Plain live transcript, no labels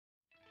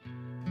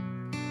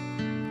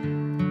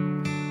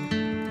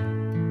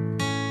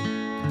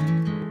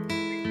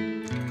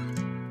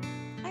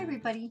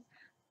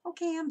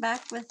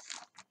back with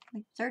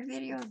my third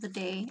video of the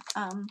day.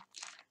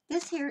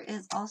 This here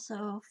is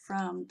also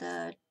from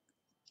the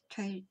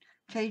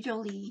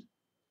Jolie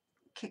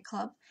Kit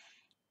Club,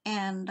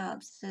 and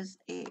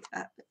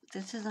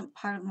this isn't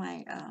part of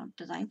my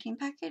design team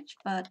package,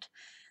 but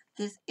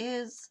this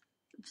is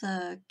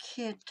the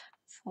kit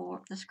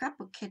for the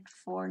scrapbook kit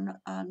for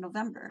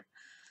November.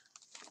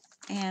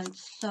 And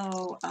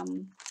so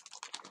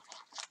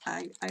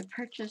I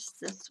purchased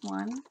this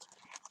one,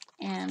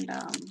 and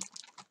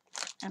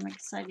I'm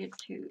excited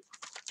to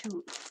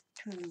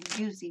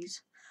use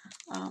these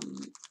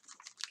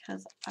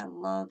because I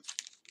love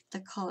the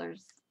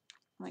colors.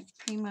 Like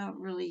Prima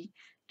really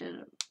did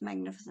a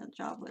magnificent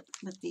job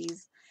with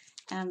these,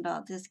 and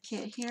this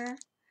kit here,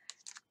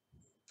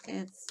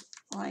 it's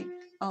like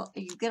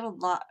you get a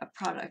lot of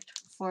product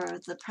for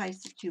the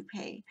price that you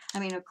pay. I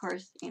mean, of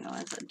course, you know,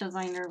 as a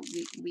designer,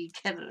 we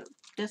get a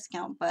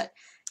discount, but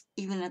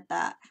even at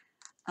that,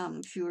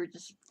 if you were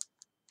just,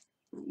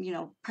 you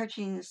know,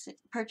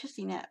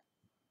 purchasing it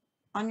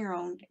on your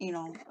own, you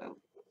know,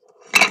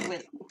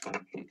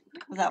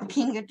 without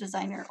being a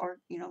designer, or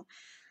you know,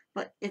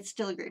 but it's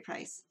still a great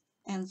price.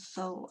 And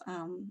so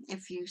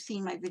if you've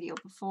seen my video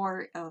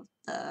before of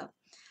the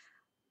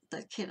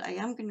kit I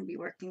am going to be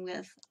working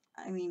with,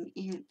 I mean,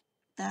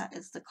 that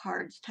is the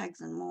cards,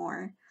 tags, and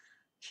more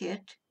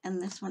kit,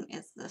 and this one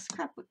is the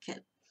scrapbook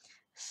kit.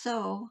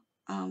 So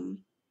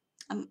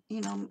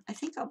you know, I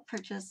think I'll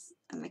purchase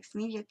a mixed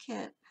media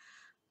kit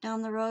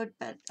down the road,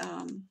 but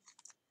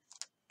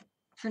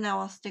for now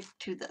I'll stick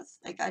to this.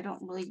 Like, I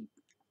don't really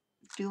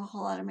do a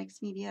whole lot of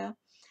mixed media.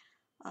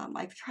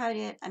 I've tried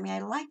it. I mean, I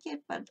like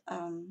it, but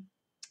I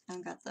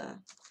haven't got the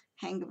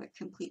hang of it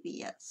completely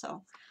yet.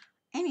 So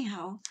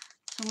anyhow,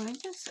 so I'm going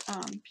to just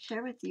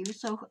share with you.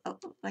 So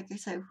like I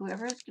said,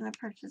 whoever is going to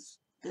purchase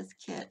this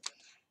kit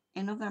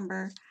in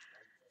November,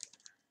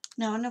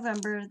 now in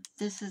November,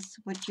 this is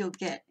what you'll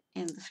get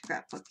in the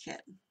scrapbook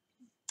kit.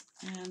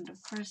 And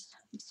of course,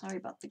 I'm sorry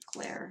about the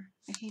glare.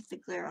 I hate the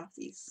glare off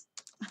these.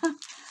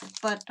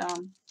 But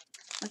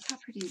look how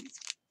pretty these.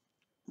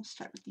 We'll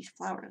start with these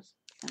flowers,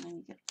 and then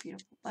you get a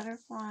beautiful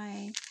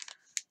butterfly.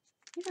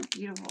 These are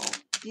beautiful,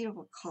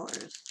 beautiful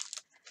colors.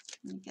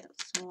 And you get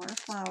some more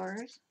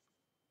flowers.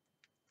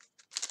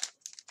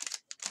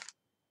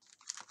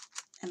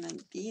 And then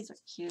these are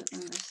cute,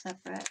 and they're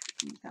separate.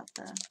 And you got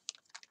the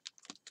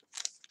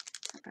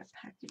separate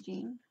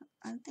packaging.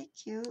 Aren't they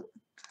cute?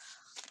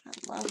 I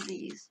love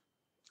these.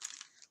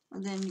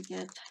 And then you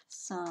get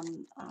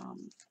some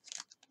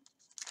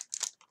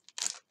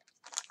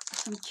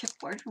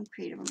chipboard from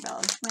Creative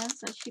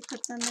Embellishments that she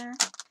puts in there.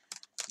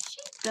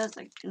 She does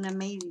an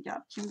amazing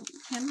job.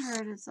 Kim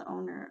Hurd is the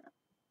owner.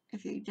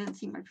 If you didn't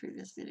see my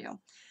previous video,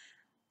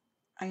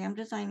 I am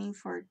designing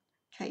for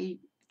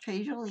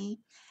Jolie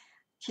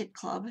Kit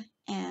Club,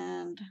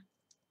 and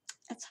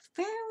it's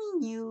fairly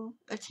new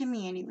to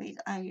me anyways.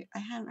 I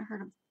hadn't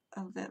heard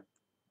of it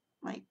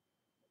like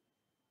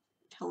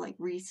till like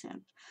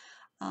recent,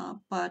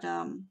 but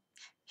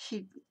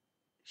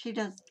she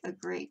does a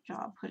great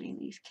job putting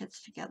these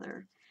kits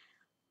together.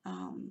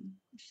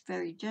 She's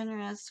very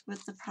generous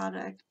with the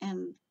product,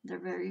 and they're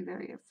very,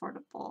 very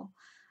affordable.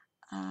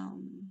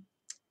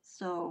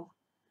 So,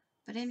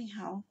 but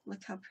anyhow,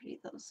 look how pretty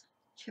those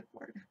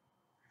chipboard.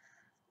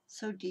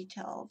 So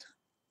detailed.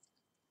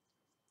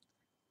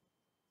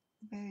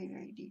 Very,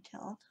 very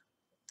detailed.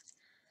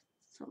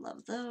 So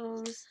love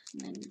those.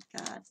 And then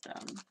you've got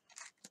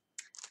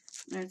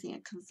another thing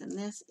that comes in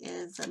this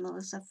is a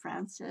Melissa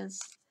Francis.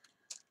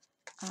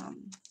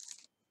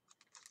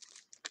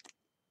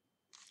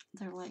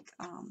 They're like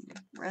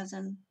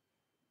resin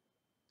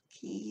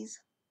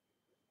keys.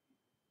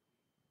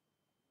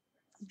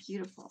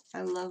 Beautiful.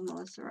 I love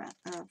Melissa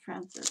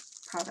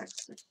Francis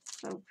products. They're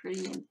so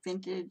pretty and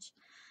vintage,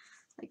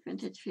 like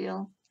vintage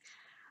feel.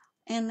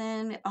 And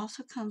then it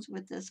also comes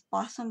with this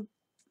Blossom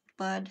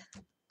Bud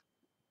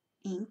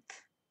ink.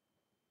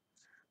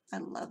 I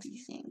love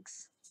these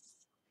inks.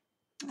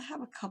 I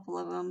have a couple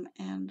of them,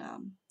 and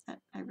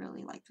I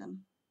really like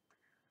them.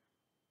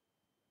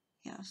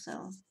 Yeah,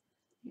 so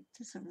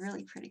it's a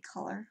really pretty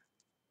color,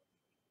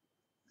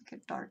 like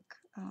a dark,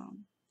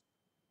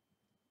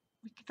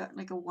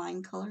 like a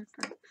wine color.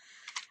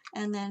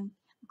 And then,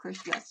 of course,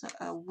 you got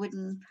a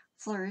wooden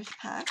flourish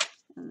pack,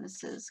 and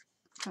this is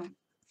from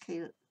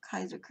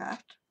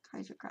Kaisercraft.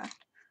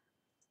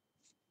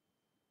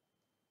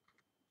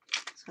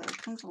 So it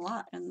comes a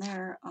lot in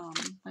there.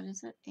 What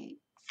is it? How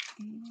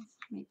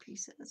many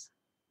pieces?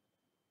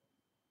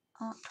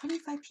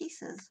 25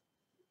 pieces.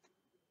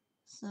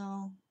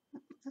 So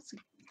that's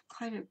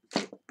quite a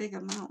big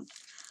amount.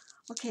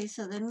 Okay,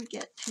 so then we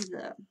get to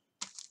the,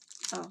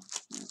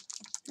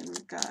 then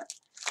we've got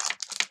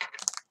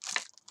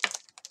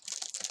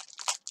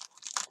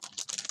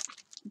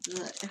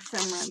the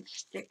ephemera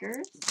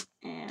stickers,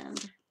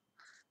 and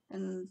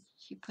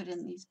she put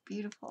in these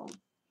beautiful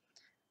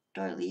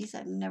doilies.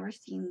 I've never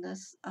seen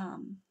this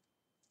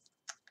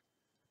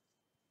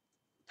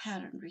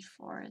pattern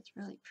before. It's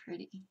really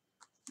pretty.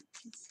 You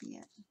can see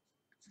it.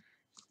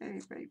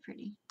 Very, very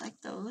pretty.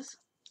 Like those.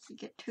 You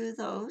get 2 of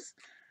those.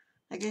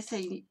 Like I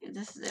say,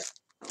 this is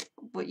it,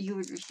 what you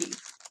would receive,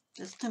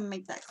 just to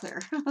make that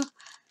clear.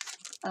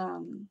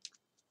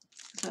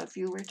 So if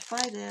you were to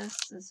buy this,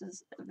 this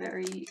is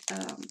very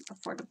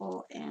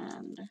affordable,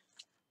 and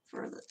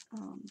for the,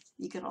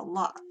 you get a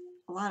lot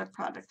of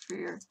product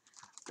for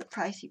the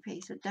price you pay,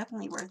 so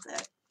definitely worth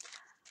it.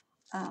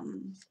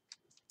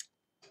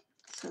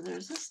 So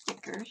there's a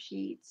sticker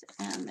sheets,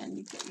 and then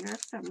you get your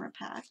ephemera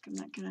pack. I'm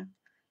not gonna.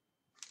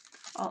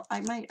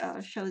 I might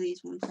show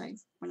these when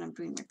I'm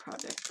doing my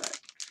project, but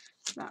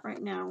not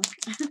right now.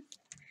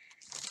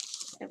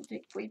 It'll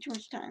take way too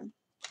much time.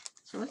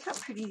 So look how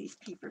pretty these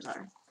papers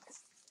are.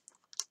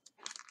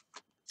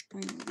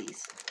 Remove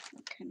these.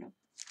 They're kind of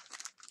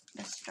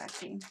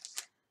distracting.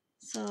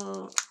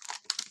 So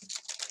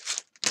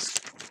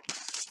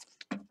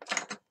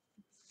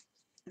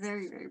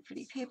very, very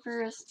pretty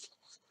papers.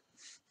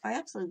 I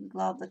absolutely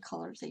love the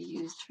colors they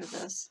used for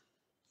this.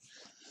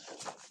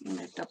 And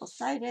they're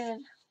double-sided.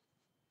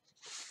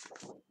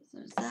 So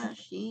there's that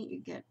sheet.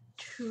 You get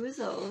 2 of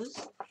those,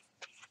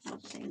 the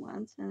same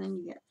ones, and then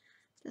you get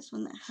this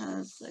one that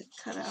has the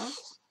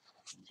cutouts.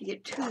 So you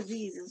get 2 of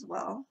these as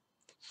well.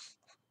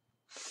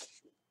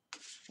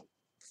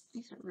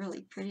 These are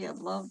really pretty. I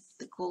love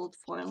the gold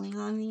foiling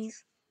on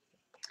these.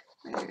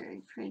 Very,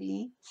 very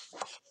pretty.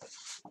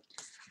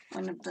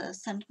 One of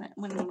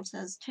them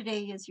says,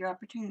 "Today is your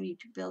opportunity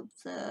to build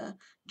the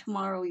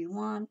tomorrow you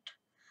want."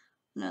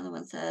 Another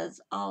one says,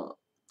 "Of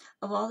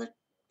all the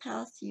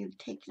paths you've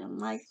taken in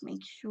life,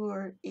 make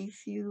sure a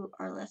few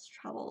are less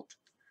traveled."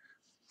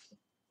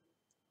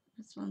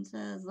 This one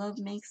says, "Love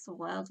makes the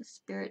wildest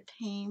spirit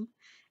tame,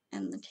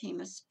 and the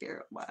tamest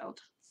spirit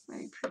wild."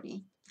 Very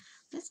pretty.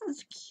 This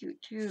one's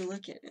cute too.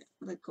 Look at it.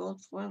 The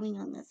gold foiling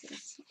on this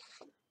is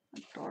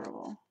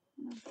adorable.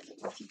 I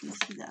don't know if you can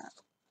see that.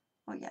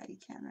 Oh yeah, you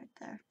can right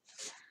there.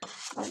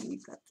 And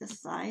you've got this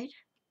side.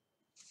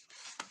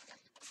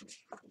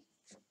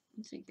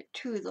 And so you get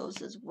 2 of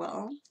those as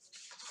well.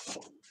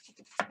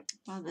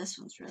 Wow, this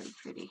one's really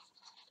pretty.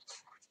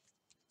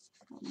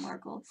 More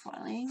gold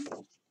foiling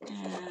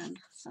and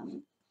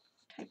some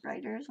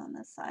typewriters on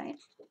this side.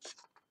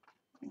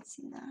 You can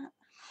see that.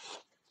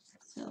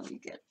 So you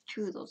get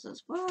 2 of those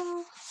as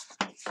well.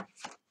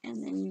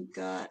 And then you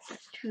got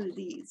 2 of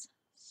these.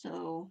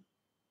 So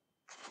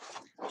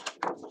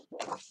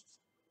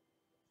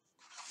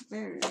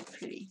very, very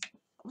pretty.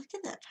 Look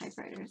at that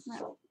typewriter. Isn't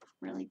that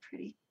really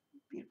pretty?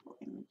 Beautiful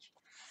image.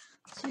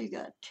 So you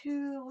got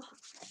 2,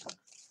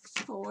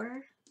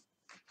 4,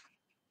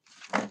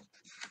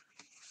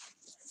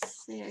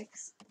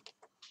 6,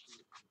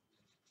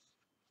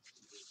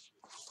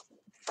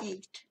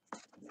 8,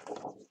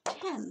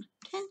 10.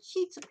 10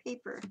 sheets of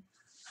paper.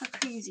 How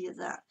crazy is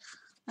that?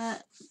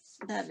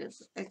 That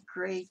is a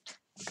great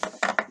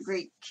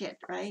kit,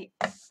 right?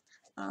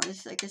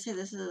 This, like I said,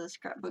 this is a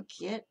scrapbook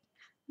kit,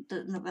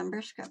 the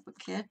November scrapbook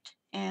kit,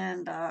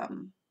 and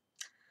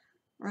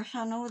rush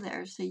on over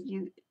there so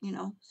you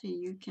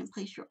can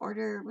place your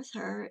order with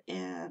her,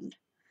 and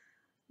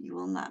you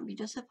will not be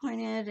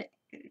disappointed.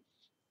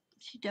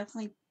 She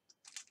definitely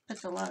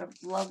puts a lot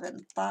of love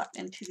and thought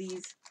into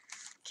these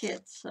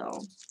kits,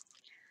 so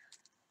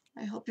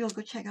I hope you'll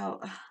go check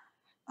out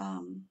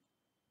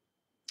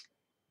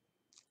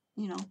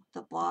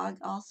the blog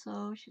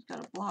also. She's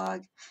got a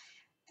blog,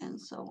 and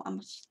so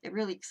I'm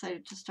really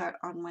excited to start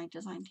on my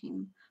design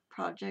team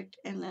project,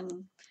 and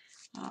then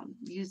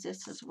use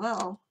this as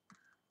well.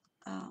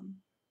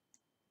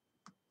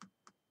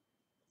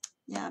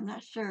 Yeah, I'm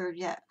not sure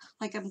yet.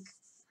 Like, I'm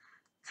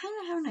kind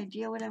of have an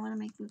idea what I want to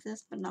make with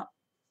this, but not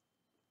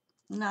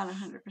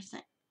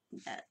 100%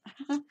 yet.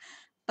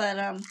 But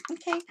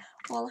okay.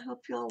 Well, I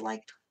hope you all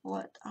liked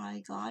what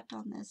I got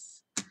on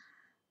this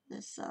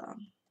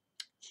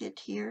kit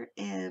here,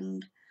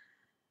 and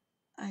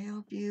I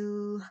hope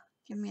you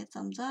give me a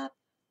thumbs up.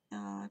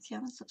 If you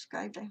haven't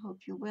subscribed, I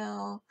hope you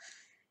will.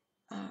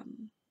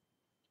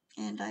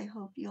 And I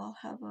hope you all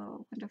have a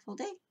wonderful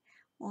day.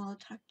 We'll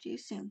talk to you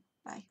soon.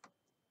 Bye.